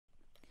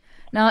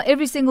Now,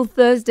 every single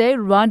Thursday,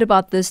 round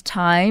about this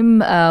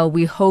time,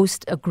 we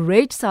host a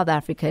great South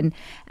African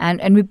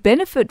and we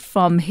benefit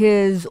from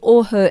his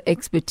or her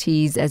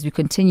expertise as we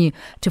continue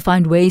to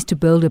find ways to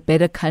build a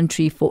better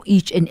country for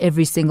each and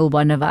every single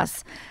one of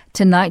us.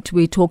 Tonight,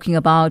 we're talking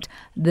about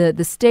the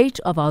state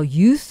of our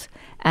youth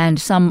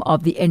and some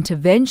of the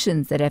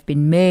interventions that have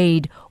been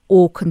made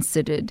or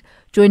considered.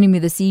 Joining me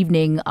this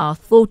evening, our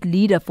thought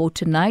leader for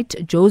tonight,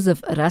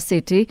 Joseph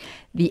Rasethe,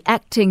 the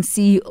acting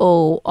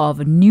CEO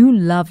of New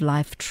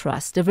LoveLife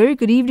Trust. A very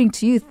good evening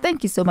to you.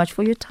 Thank you so much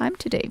for your time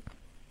today.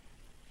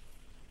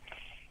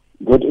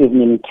 Good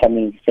evening,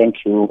 Tammy. Thank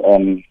you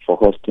for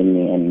hosting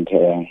me, and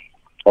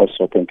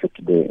also thank you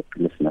to the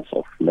listeners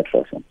of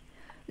Metro FM.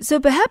 So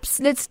perhaps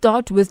let's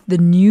start with the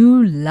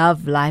New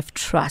LoveLife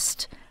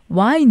Trust.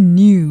 Why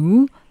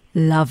New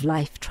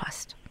LoveLife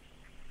Trust?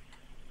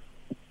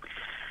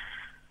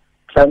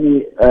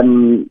 Tammy,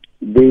 the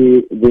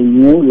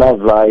New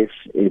LoveLife,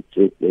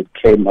 it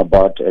came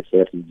about as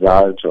a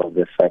result of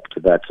the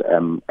fact that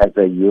as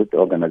a youth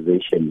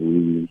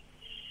organization,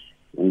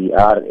 we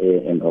are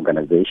an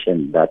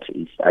organization that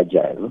is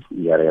agile.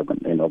 We are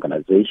an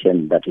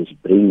organization that is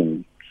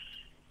bringing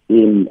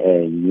in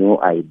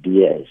new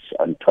ideas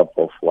on top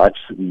of what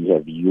we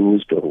have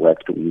used or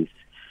worked with,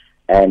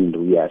 and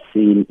we are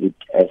seeing it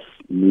as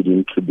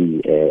needing to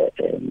be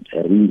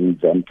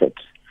reinvented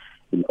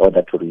in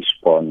order to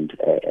respond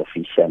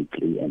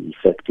efficiently and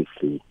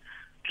effectively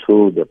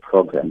to the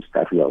programs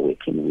that we are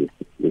working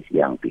with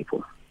young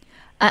people.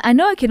 I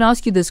know I can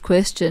ask you this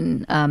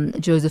question,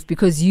 Joseph,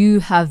 because you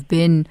have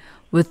been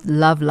with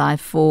LoveLife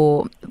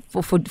for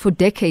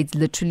decades,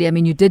 literally. I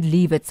mean, you did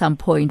leave at some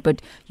point, but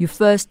you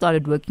first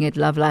started working at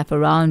LoveLife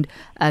around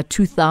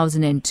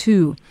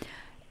 2002.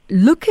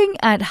 Looking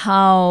at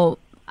how,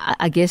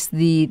 I guess,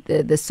 the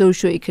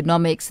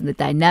socioeconomics and the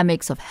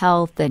dynamics of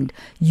health and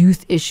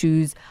youth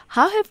issues,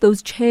 how have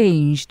those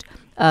changed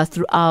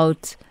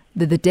throughout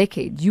the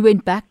decade? You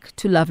went back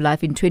to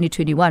LoveLife in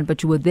 2021,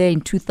 but you were there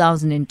in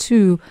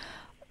 2002.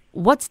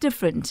 What's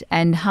different,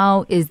 and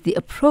how is the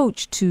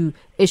approach to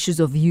issues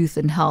of youth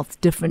and health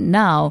different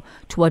now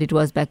to what it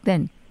was back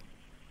then?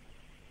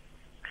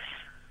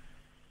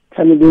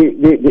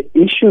 The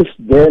issues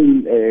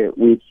then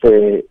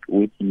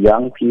with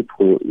young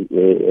people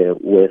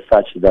were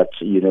such that,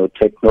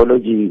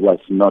 technology was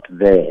not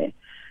there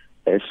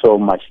so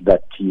much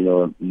that,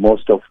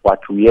 most of what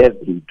we have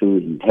been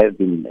doing has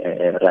been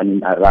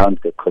running around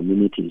the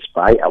communities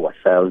by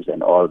ourselves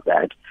and all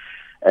that,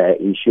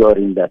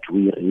 ensuring that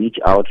we reach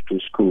out to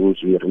schools,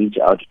 we reach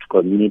out to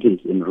communities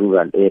in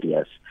rural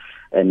areas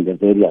and the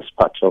various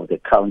parts of the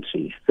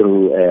country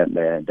through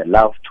the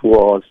Love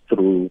Tours,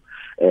 through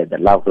the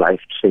Love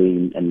Life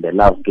Train and the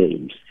Love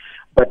Games.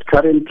 But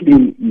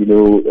currently,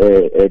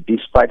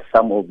 despite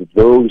some of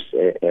those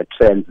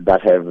trends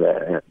that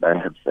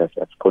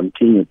have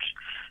continued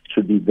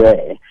to be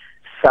there,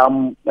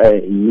 some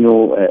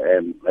new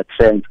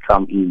trends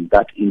come in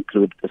that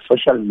include the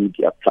social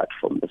media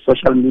platform. The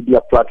social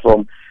media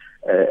platform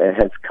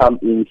has come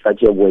in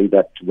such a way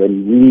that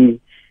when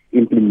we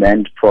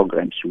implement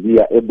programs, we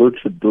are able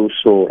to do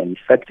so, and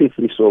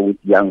effectively so, with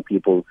young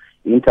people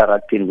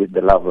interacting with the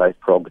LoveLife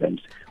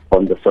programs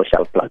on the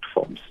social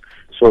platforms.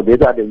 So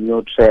these are the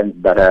new trends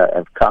that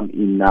have come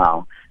in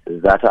now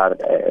that are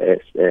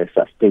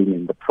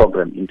sustaining the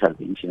program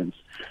interventions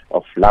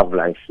of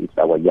LoveLife with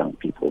our young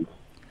people.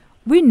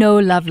 We know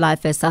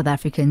LoveLife as South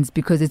Africans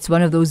because it's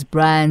one of those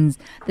brands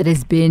that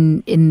has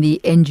been in the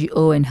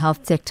NGO and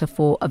health sector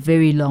for a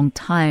very long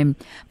time.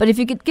 But if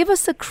you could give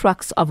us a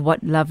crux of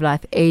what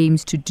LoveLife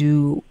aims to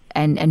do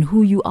and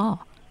who you are.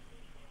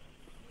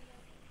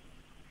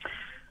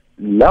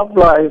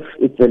 LoveLife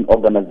is an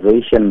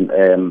organization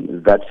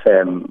that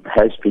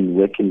has been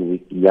working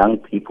with young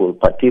people,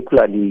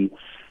 particularly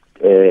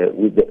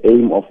with the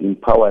aim of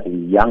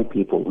empowering young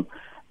people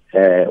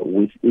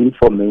with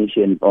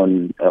information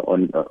on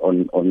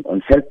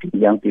helping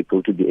young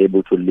people to be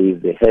able to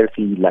live the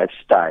healthy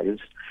lifestyles,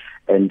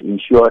 and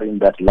ensuring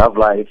that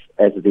LoveLife,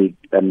 as they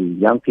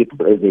young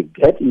people, as they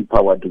get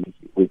empowered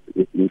with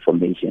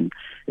information,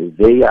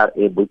 they are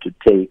able to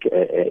take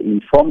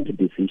informed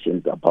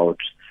decisions about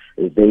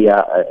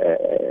their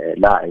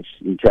lives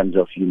in terms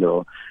of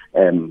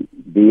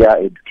their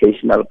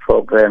educational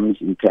programs,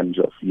 in terms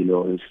of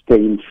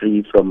staying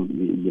free from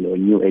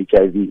new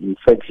HIV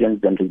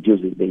infections and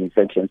reducing the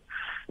infections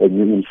and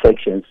new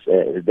infections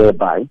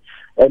thereby,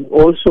 and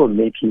also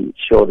making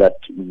sure that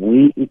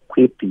we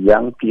equip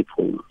young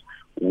people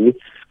with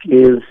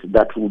skills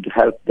that would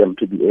help them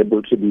to be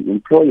able to be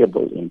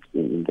employable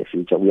in the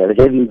future. We are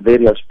having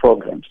various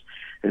programs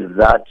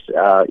that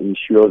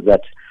ensure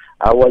that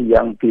our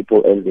young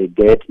people, as they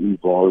get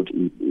involved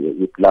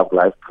with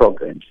LoveLife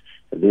programs,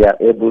 they are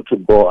able to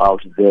go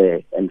out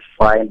there and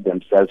find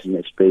themselves in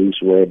a space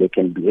where they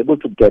can be able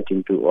to get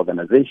into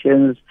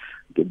organizations,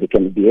 they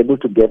can be able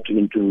to get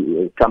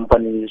into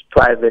companies,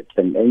 private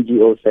and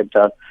NGO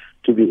sector,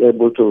 to be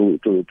able to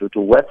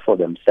work for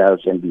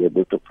themselves and be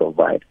able to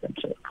provide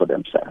for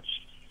themselves.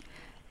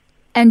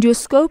 And your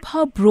scope,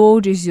 how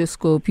broad is your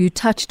scope? You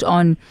touched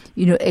on,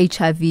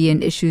 HIV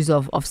and issues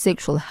of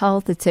sexual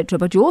health, etc.,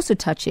 but you're also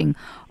touching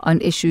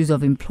on issues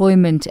of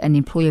employment and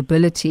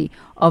employability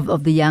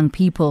of the young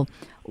people.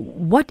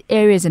 What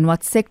areas and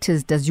what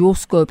sectors does your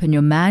scope and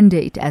your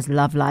mandate as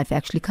LoveLife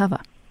actually cover?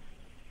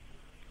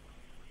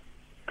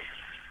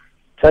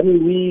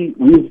 Tani,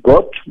 we've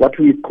got what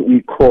we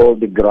call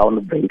the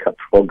Groundbreaker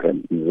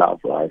program in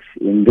LoveLife.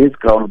 In this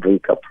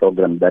Groundbreaker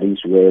program, that is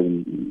where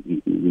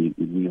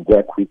we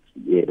work with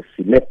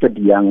selected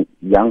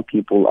young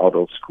people out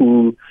of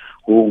school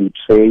who we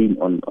train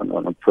on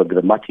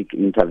programmatic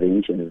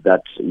interventions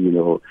that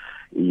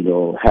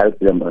help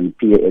them on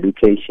peer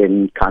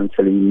education,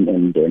 counseling,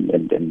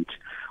 and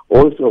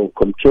also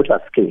computer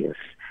skills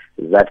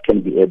that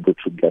can be able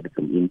to get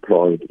them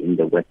employed in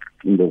the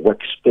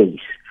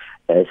workspace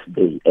as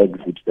they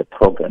exit the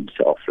programs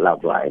of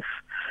LoveLife.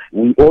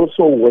 We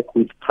also work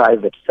with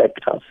private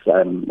sectors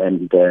and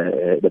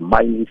the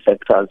mining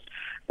sectors.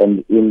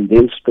 And in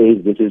this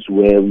space, this is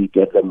where we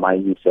get the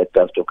mining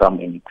sectors to come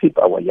and equip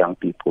our young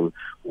people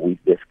with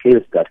the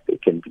skills that they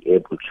can be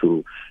able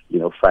to,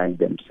 find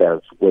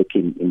themselves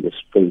working in the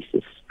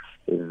spaces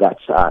that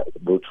are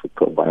able to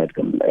provide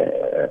them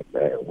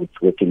with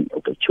working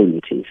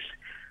opportunities.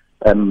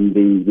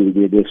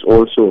 There's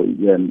also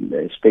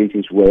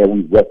spaces where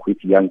we work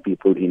with young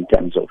people in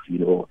terms of,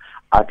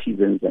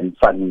 artisans and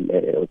fun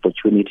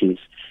opportunities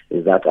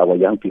that our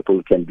young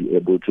people can be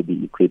able to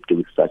be equipped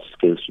with such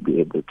skills to be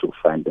able to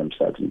find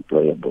themselves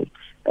employable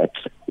at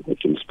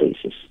working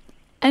spaces.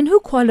 And who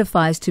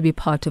qualifies to be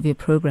part of your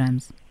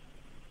programs?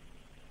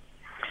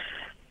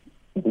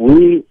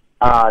 We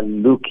are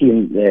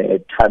looking,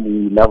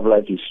 Tammy,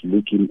 LoveLife is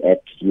looking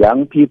at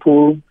young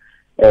people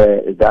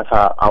that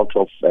are out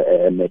of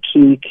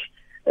matric,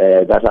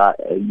 that are,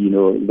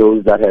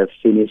 those that have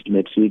finished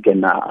matric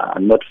and are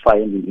not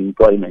finding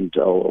employment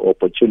or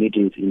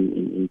opportunities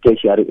in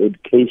tertiary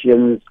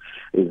educations,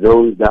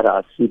 those that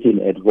are sitting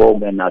at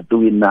home and are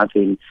doing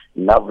nothing.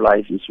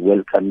 LoveLife is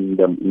welcoming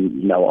them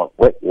in our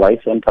Y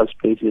Center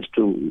spaces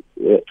to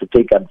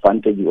take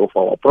advantage of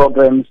our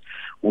programs.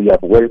 We are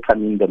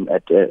welcoming them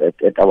at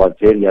our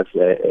various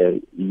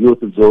youth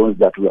zones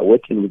that we are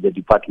working with the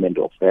Department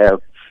of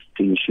Health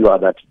to ensure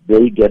that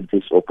they get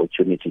this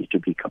opportunity to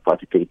be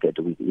capacitated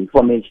with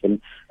information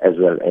as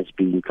well as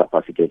being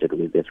capacitated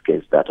with the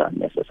skills that are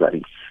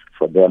necessary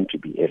for them to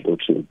be able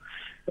to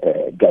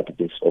get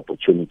this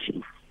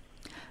opportunity.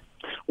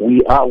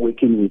 We are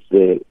working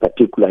with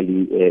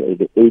particularly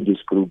the ages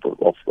group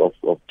of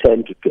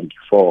 10 to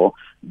 24,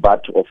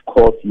 but of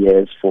course,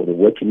 yes, for the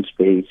working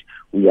space,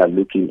 we are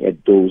looking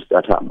at those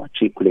that are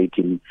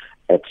matriculating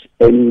at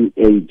any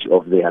age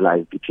of their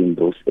life between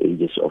those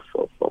ages of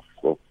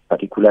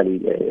particularly,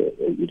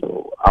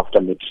 after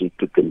matric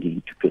to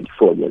 20 to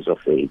 24 years of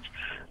age,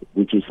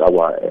 which is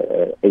our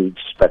age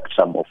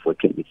spectrum of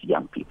working with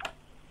young people.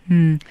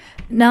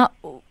 Now,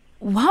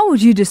 how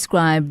would you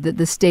describe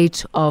the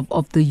state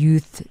of the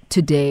youth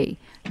today,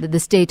 the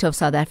state of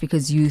South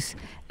Africa's youth,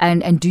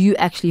 and do you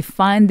actually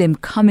find them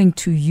coming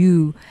to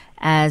you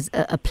as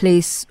a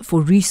place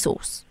for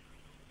resource?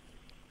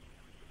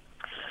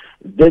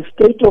 The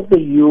state of the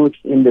youth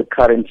in the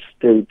current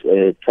state,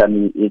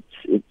 Tammy,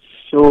 it's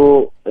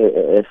so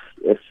a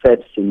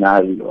sad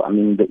scenario. I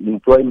mean, the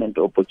employment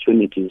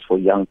opportunities for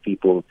young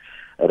people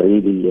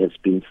really has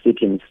been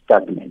sitting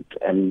stagnant,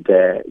 and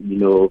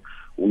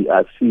we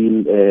are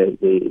seeing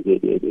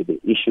the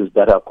issues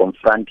that are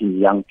confronting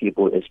young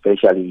people,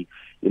 especially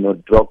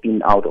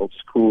dropping out of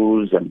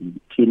schools and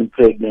teen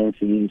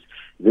pregnancies.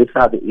 These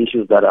are the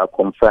issues that are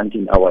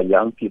confronting our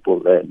young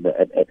people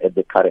at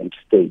the current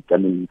state. I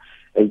mean,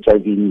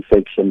 HIV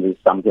infection is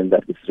something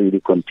that is really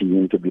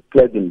continuing to be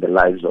plaguing the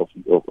lives of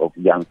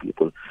young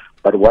people.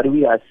 But what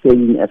we are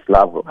saying as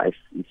LoveLife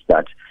is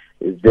that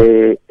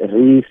there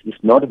is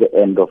not the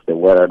end of the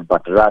world,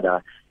 but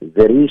rather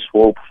there is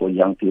hope for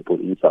young people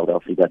in South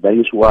Africa. That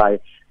is why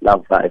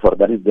LoveLife, or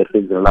that is the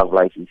reason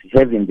LoveLife is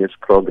having these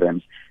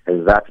programs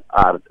that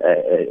are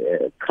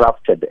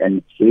crafted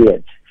and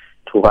geared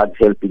towards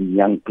helping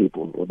young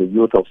people or the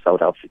youth of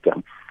South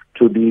Africa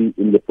to be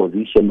in the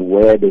position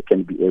where they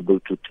can be able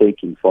to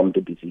take informed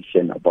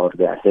decision about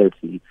their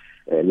healthy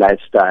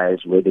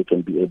lifestyles, where they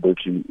can be able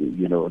to,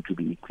 to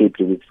be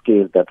equipped with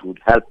skills that would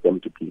help them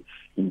to be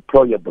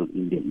employable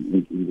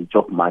in the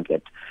job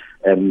market.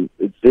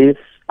 These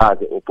are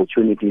the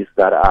opportunities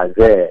that are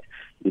there.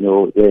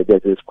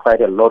 There's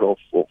quite a lot of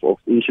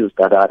issues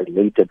that are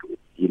related with,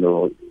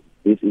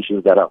 these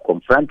issues that are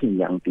confronting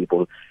young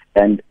people.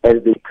 And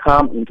as they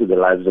come into the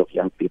lives of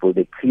young people,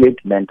 they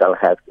create mental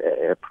health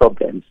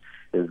problems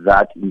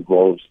that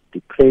involves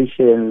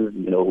depression.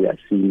 We are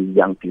seeing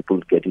young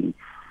people getting,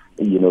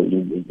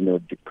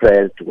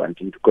 depressed,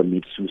 wanting to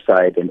commit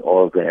suicide and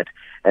all that.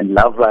 And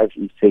LoveLife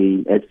is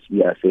saying, as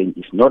we are saying,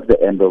 it's not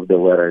the end of the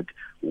world.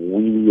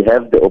 We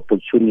have the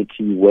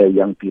opportunity where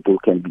young people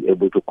can be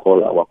able to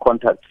call our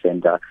contact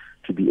center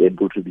to be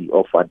able to be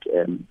offered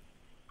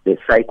the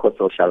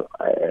psychosocial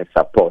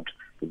support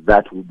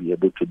that will be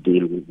able to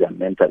deal with their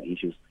mental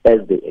issues as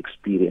they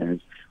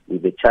experience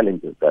with the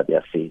challenges that they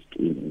are faced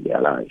in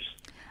their lives.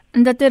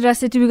 Ndate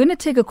Rasethe, we're going to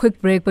take a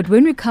quick break, but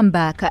when we come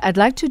back, I'd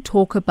like to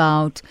talk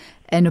about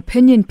an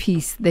opinion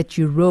piece that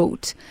you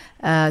wrote,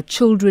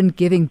 Children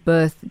Giving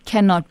Birth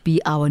Cannot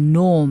Be Our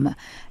Norm.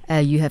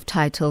 You have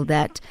titled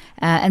that.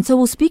 And so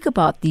we'll speak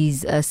about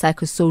these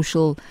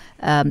psychosocial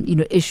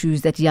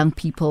issues that young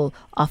people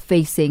are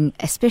facing,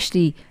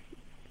 especially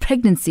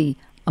pregnancy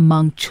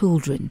among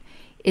children.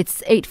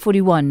 It's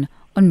 8:41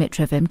 on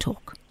Metro FM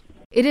Talk.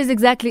 It is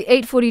exactly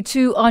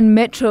 8:42 on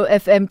Metro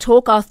FM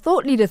Talk. Our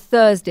Thought Leader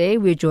Thursday,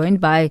 we're joined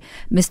by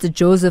Mr.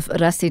 Joseph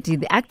Rasethe,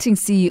 the acting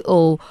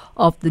CEO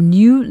of the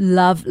new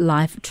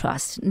LoveLife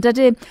Trust.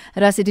 Ndate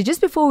Rasethe,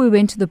 just before we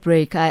went to the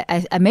break,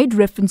 I made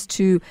reference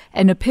to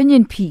an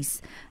opinion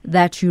piece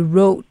that you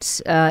wrote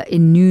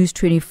in News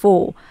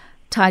 24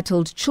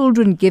 titled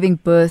Children Giving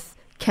Birth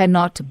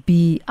Cannot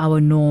Be Our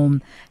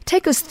Norm.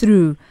 Take us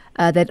through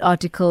that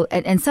article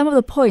and some of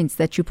the points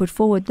that you put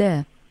forward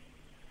there.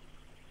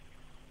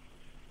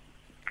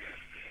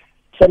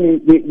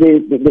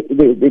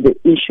 The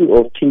issue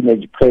of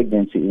teenage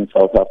pregnancy in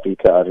South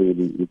Africa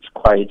really it's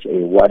quite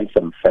a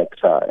worrisome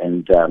factor,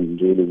 and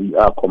really we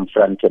are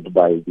confronted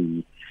by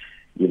the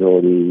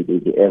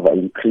ever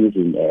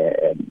increasing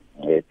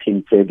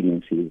teen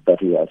pregnancies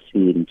that we are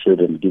seeing,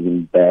 children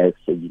giving birth,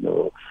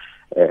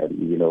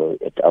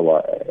 at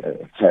our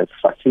health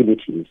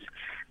facilities,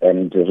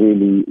 and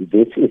really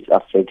this is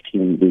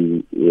affecting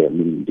the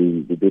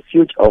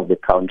future of the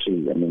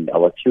country. I mean,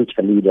 our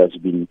future leaders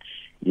been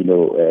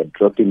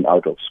dropping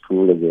out of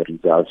school as a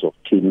result of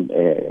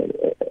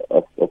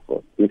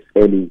this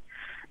early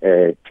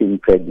teen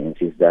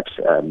pregnancies that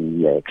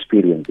we are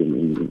experiencing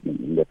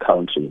in the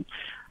country.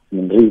 I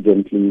mean,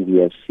 recently we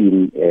have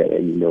seen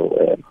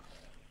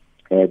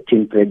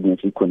teen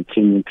pregnancy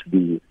continue to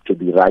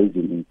be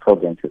rising in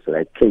provinces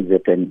like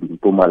KZN,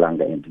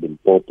 Mpumalanga, and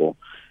Limpopo,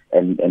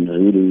 and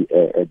really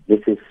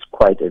this is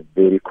quite a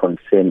very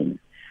concerning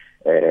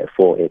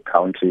for a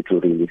country to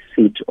really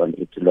sit on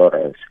its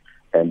laurels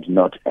and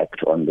not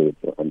act on the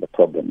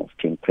problem of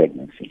teen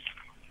pregnancy.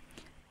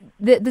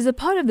 There's a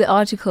part of the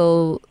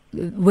article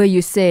where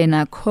you say, and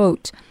I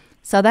quote,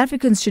 South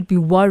Africans should be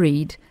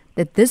worried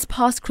that this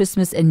past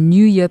Christmas and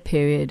New Year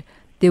period,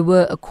 there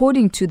were,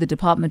 according to the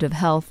Department of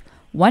Health,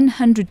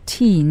 100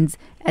 teens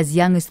as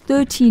young as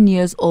 13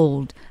 years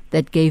old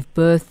that gave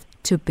birth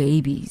to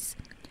babies.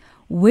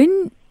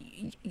 When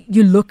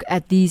you look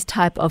at these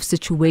type of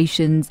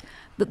situations,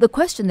 the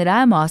question that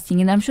I'm asking,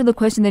 and I'm sure the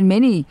question that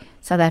many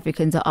South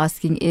Africans are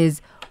asking,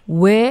 is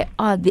where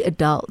are the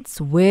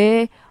adults?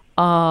 Where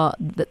are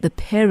the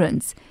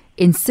parents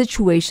in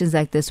situations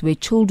like this where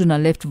children are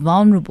left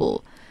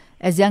vulnerable,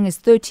 as young as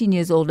 13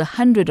 years old,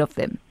 100 of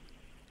them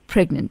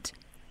pregnant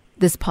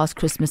this past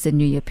Christmas and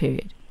New Year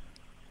period?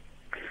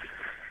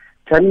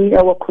 Tani,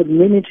 our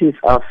communities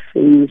are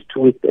faced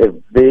with a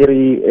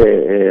very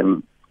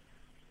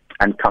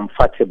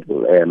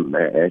uncomfortable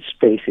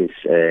spaces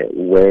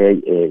where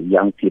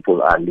young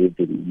people are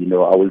living.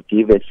 I will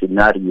give a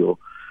scenario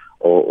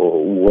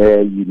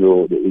where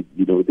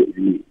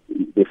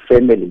the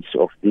families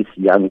of these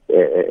young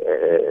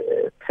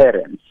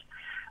parents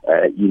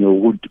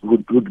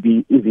would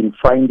be even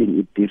finding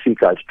it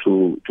difficult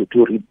to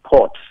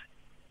report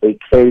a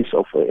case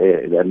of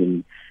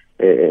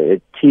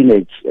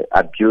teenage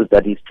abuse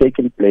that is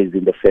taking place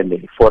in the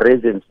family for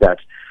reasons that,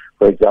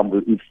 for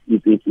example,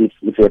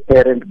 if a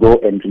parent go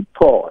and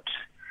report,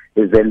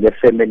 then the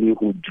family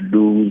would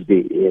lose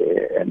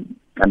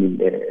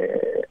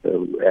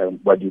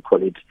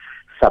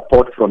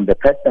support from the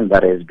person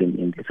that has been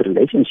in this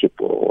relationship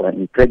or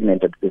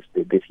impregnated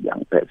this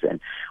young person.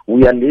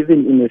 We are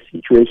living in a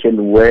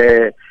situation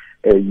where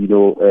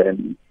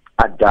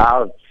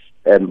adults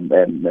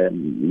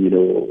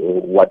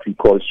what we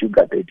call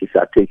sugar daddies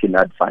are taking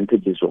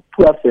advantages of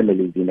poor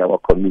families in our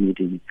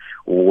communities,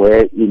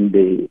 wherein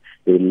they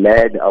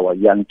led our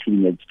young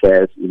teenage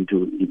girls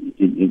into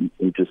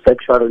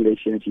sexual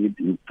relationships,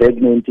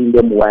 impregnating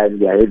them while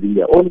they are having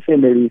their own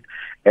families,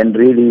 and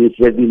really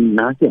having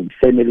nothing.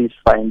 Families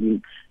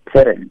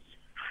parents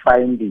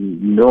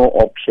finding no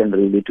option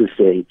really to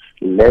say,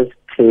 let's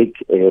take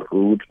a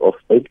route of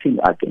acting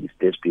against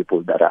these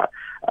people that are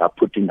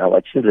putting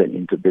our children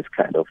into this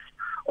kind of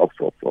a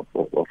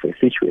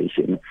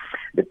situation.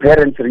 The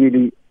parents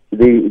really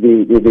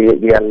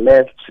they are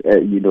left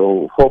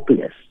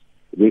hopeless.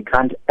 They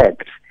can't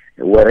act,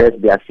 whereas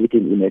they are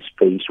sitting in a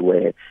space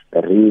where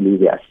really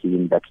they are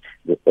seeing that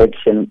the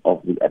action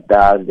of the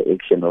adults, the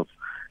action of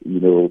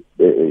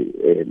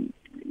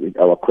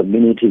our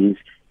communities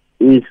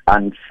is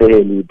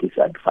unfairly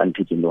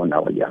disadvantaging on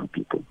our young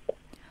people.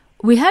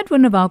 We had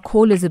one of our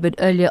callers a bit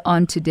earlier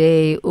on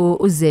today,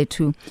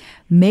 Uzetu,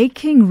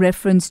 making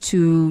reference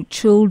to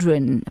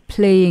children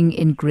playing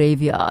in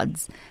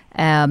graveyards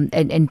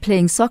and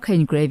playing soccer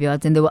in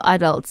graveyards, and there were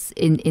adults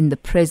in the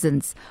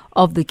presence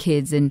of the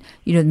kids, and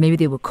maybe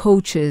they were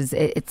coaches,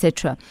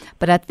 etc.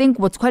 But I think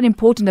what's quite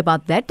important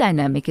about that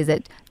dynamic is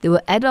that there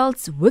were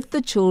adults with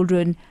the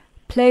children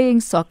playing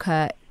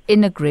soccer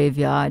in a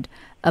graveyard,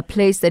 a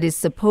place that is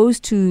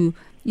supposed to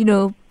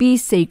be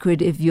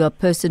sacred if you're a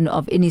person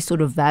of any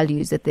sort of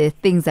values, that there are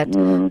things that,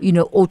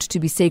 ought to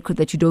be sacred,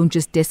 that you don't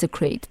just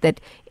desecrate, that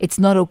it's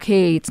not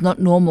okay, it's not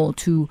normal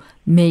to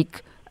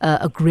make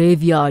a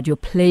graveyard your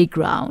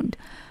playground.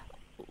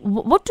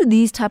 What do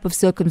these type of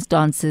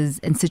circumstances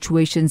and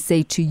situations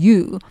say to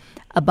you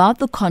about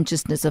the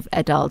consciousness of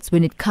adults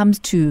when it comes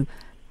to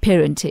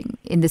parenting,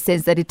 in the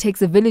sense that it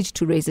takes a village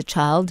to raise a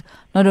child,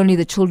 not only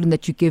the children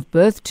that you give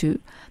birth to,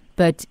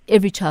 but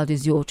every child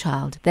is your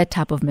child, that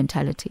type of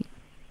mentality?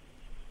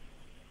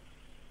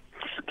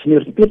 Can you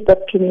repeat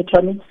that to me,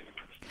 Tammy?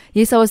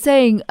 Yes, I was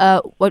saying,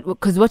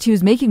 because what he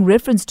was making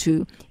reference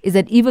to is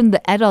that even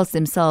the adults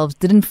themselves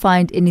didn't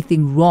find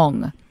anything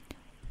wrong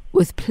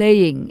with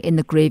playing in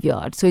the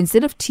graveyard. So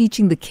instead of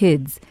teaching the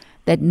kids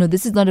that, no,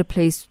 this is not a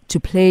place to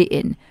play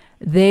in,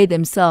 they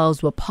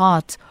themselves were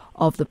part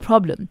of the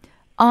problem.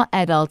 Are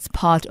adults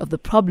part of the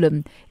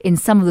problem in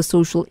some of the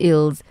social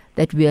ills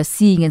that we are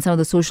seeing and some of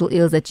the social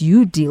ills that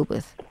you deal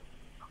with?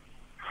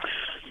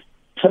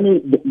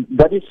 Tony,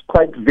 that is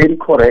quite very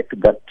correct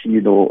that,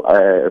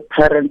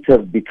 parents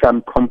have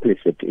become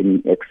complicit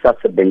in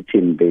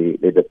exacerbating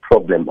the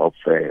problem of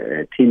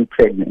teen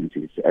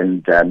pregnancies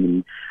and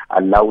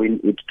allowing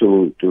it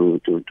to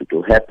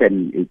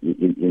happen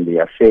in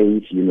their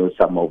face.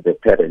 Some of the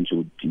parents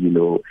would,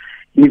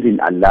 even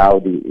allow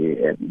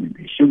the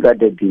sugar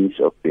daddies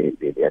of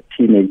their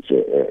teenage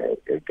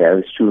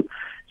girls to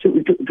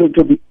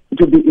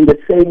be in the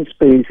same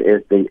space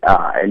as they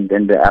are. And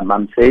then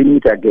I'm saying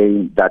it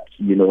again that,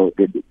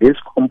 this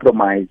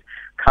compromise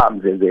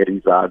comes as a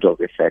result of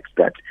the fact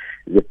that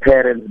the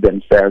parents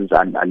themselves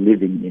are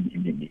living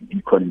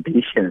in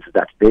conditions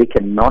that they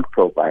cannot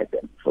provide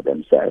them for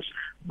themselves,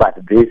 but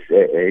these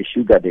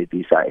sugar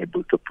daddies are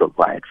able to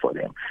provide for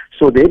them.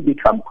 So they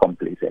become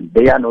complacent.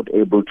 They are not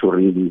able to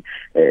really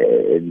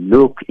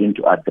look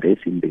into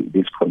addressing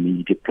this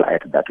community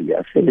plight that we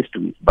are faced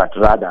with, but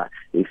rather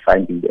they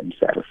finding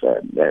themselves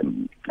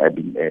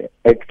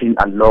acting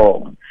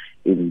alone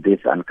in this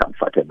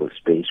uncomfortable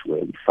space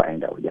where we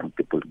find our young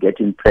people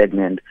getting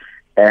pregnant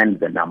and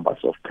the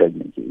numbers of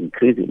pregnancy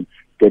increasing,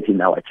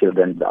 getting our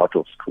children out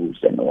of schools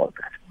and all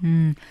that.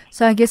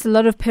 So I guess a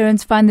lot of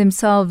parents find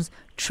themselves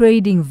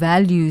trading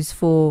values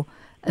for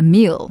a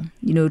meal,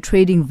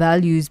 trading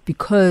values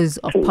because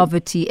of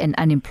poverty and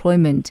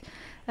unemployment,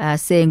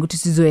 saying,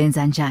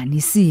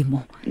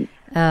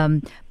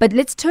 but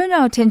let's turn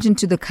our attention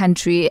to the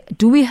country.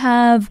 Do we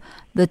have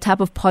the type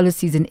of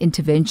policies and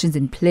interventions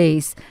in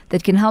place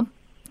that can help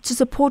to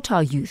support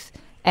our youth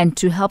and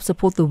to help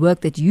support the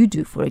work that you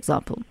do, for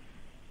example?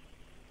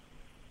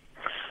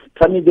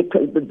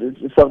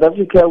 South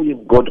Africa,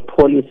 we've got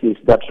policies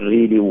that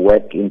really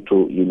work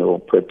into,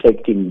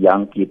 protecting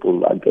young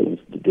people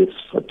against this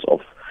sort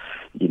of,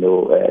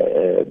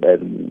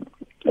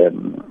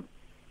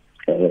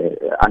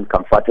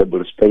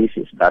 uncomfortable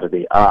spaces that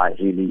they are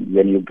really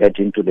when you get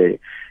into the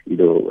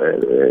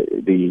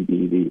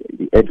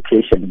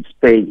education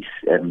space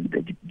and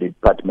the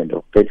Department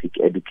of Basic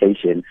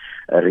Education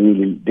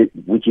really,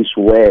 which is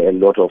where a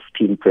lot of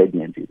teen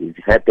pregnancy is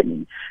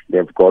happening.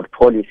 They've got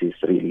policies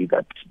really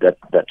that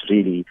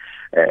really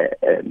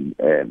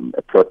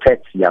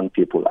protects young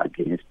people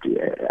against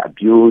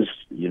abuse.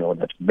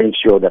 That make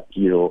sure that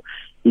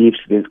if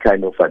this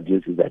kind of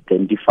abuse is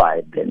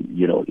identified, then,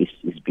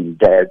 it's been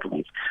dealt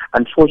with.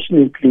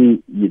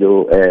 Unfortunately,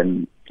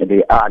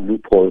 there are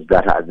loopholes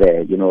that are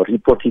there.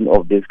 Reporting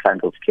of these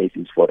kind of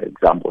cases, for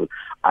example,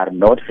 are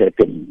not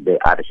happening. They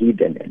are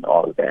hidden and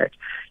all that.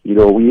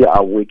 We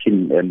are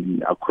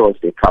working across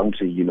the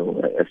country,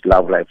 as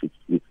LoveLife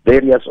with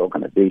various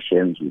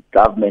organizations, with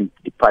government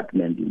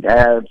departments in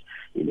health,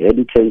 in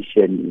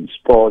education, in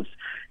sports,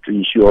 to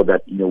ensure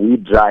that, we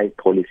drive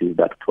policies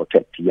that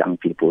protect young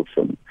people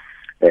from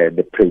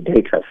the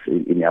predators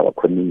in our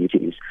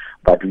communities,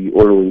 but we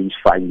always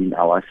finding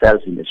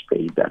ourselves in a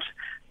space that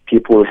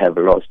people have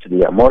lost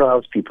their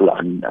morals. People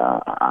are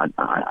not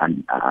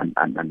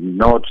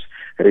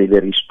really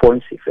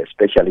responsive,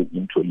 especially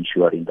into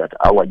ensuring that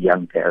our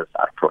young girls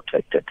are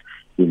protected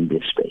in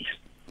this space.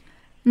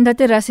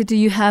 Ndate Rasethe,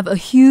 you have a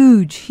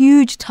huge,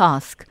 huge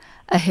task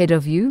ahead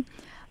of you,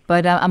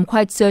 but I'm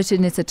quite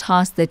certain it's a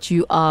task that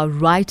you are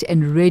right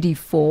and ready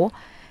for.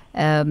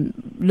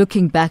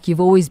 Looking back,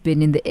 you've always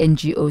been in the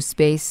NGO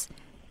space.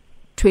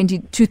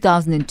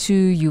 2002,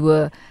 you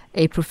were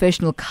a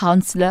professional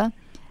counselor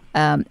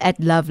at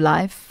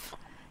LoveLife.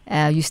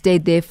 You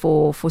stayed there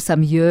for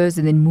some years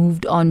and then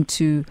moved on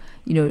to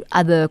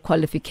other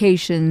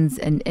qualifications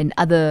and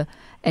other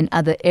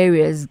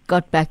areas.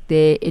 Got back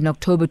there in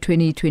October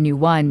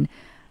 2021.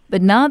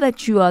 But now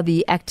that you are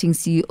the acting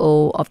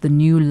CEO of the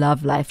new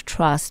LoveLife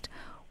Trust,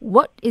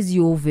 what is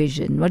your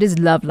vision? What is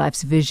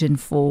LoveLife's vision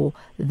for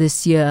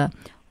this year?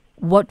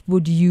 What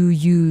would you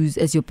use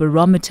as your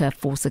barometer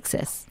for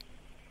success?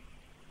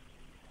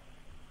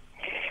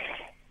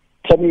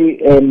 Tell me,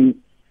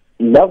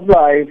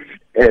 LoveLife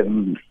as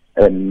an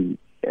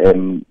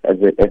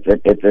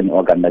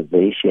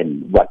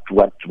organization, what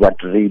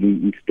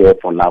really is there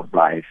for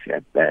LoveLife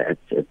as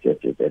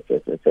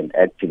an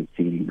acting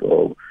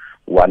CEO?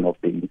 one of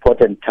the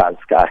important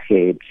tasks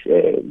ahead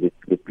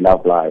with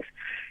LoveLife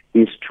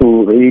is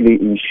to really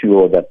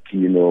ensure that,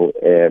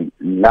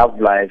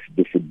 LoveLife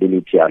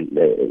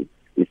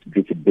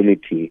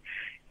visibility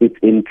it's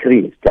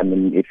increased. I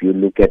mean, if you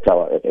look at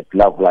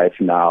LoveLife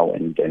now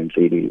and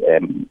really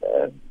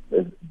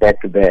back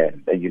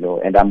then,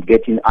 and I'm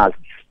getting asked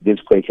this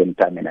question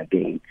time and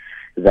again,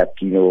 that,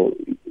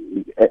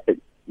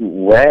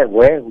 where's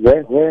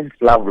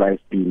LoveLife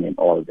been and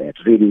all that?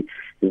 Really,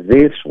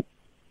 this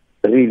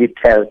really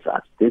tells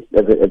us, this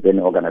as an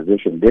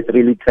organization, this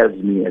really tells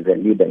me as a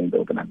leader in the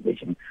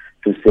organization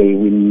to say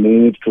we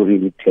need to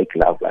really take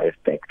LoveLife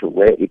back to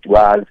where it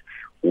was,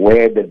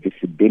 where the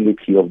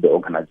visibility of the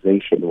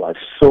organization was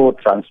so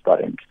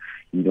transparent,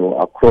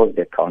 across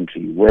the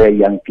country, where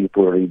young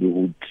people really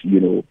would,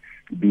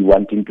 be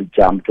wanting to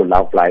jump to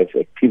LoveLife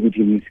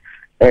activities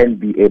and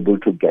be able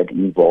to get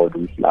involved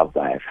with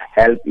LoveLife,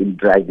 help in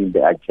driving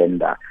the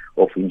agenda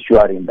of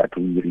ensuring that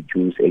we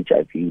reduce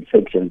HIV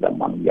infections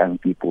among young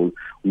people,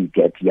 we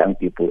get young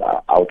people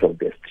out of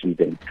the street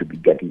and to be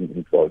getting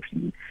involved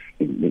in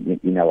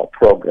our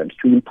programs,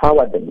 to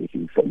empower them with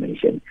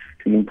information,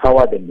 to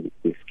empower them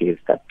with skills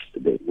that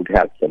they would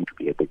help them to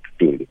be able to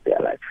deal with their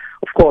life.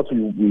 Of course,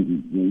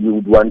 we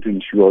would want to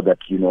ensure that,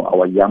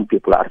 our young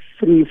people are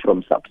free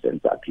from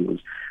substance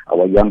abuse.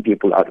 Our young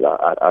people are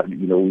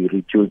we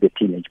reduce the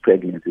teenage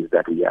pregnancies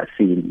that we are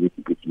seeing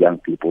with young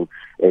people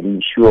and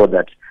ensure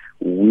that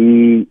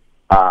we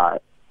are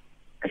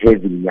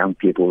having young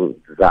people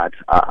that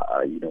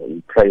are,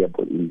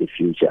 employable in the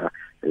future,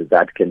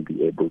 that can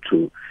be able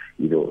to,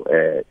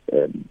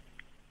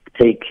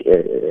 take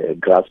a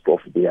grasp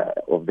of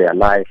their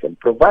life and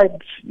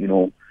provide,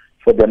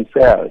 for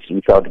themselves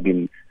without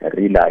being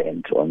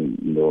reliant on,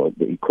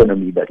 the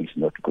economy that is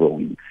not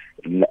growing,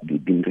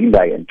 being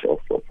reliant of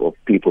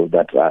people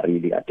that are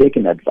really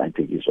taking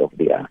advantages of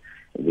their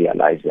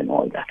lives and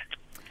all that.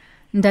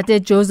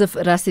 Ndate Joseph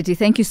Rasethe,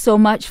 thank you so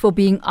much for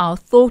being our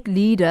thought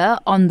leader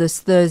on this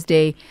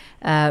Thursday,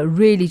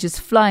 really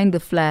just flying the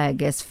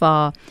flag as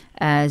far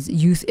as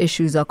youth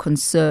issues are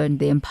concerned,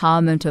 the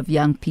empowerment of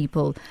young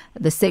people,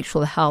 the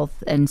sexual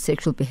health and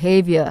sexual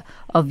behavior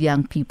of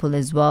young people,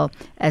 as well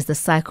as the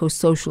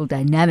psychosocial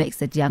dynamics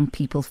that young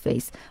people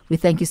face. We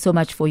thank you so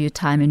much for your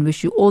time and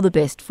wish you all the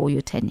best for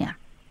your tenure.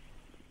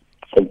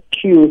 Thank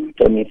you,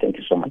 Tony. Thank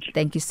you so much.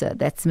 Thank you, sir.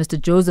 That's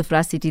Mr. Joseph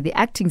Rasethe, the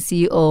acting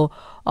CEO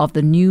of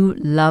the new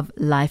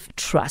LoveLife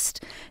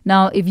Trust.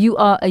 Now, if you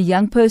are a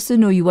young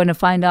person or you want to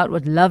find out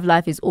what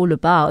LoveLife is all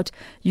about,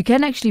 you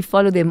can actually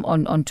follow them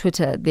on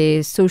Twitter.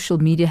 Their social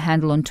media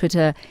handle on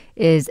Twitter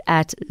is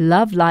at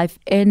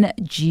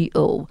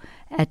LoveLifeNGO.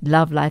 At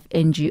LoveLife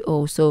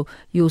NGO. So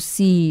you'll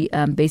see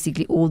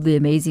basically all the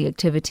amazing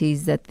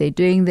activities that they're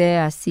doing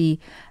there. I see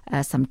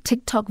some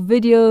TikTok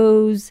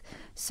videos.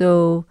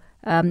 So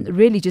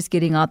really just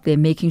getting out there,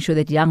 making sure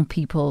that young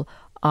people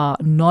are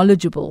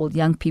knowledgeable,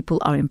 young people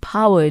are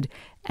empowered,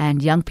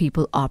 and young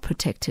people are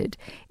protected.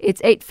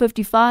 It's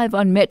 8:55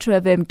 on Metro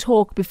FM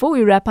Talk. Before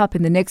we wrap up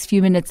in the next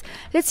few minutes,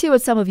 let's hear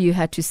what some of you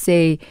had to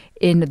say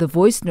in the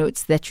voice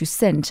notes that you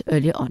sent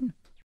earlier on.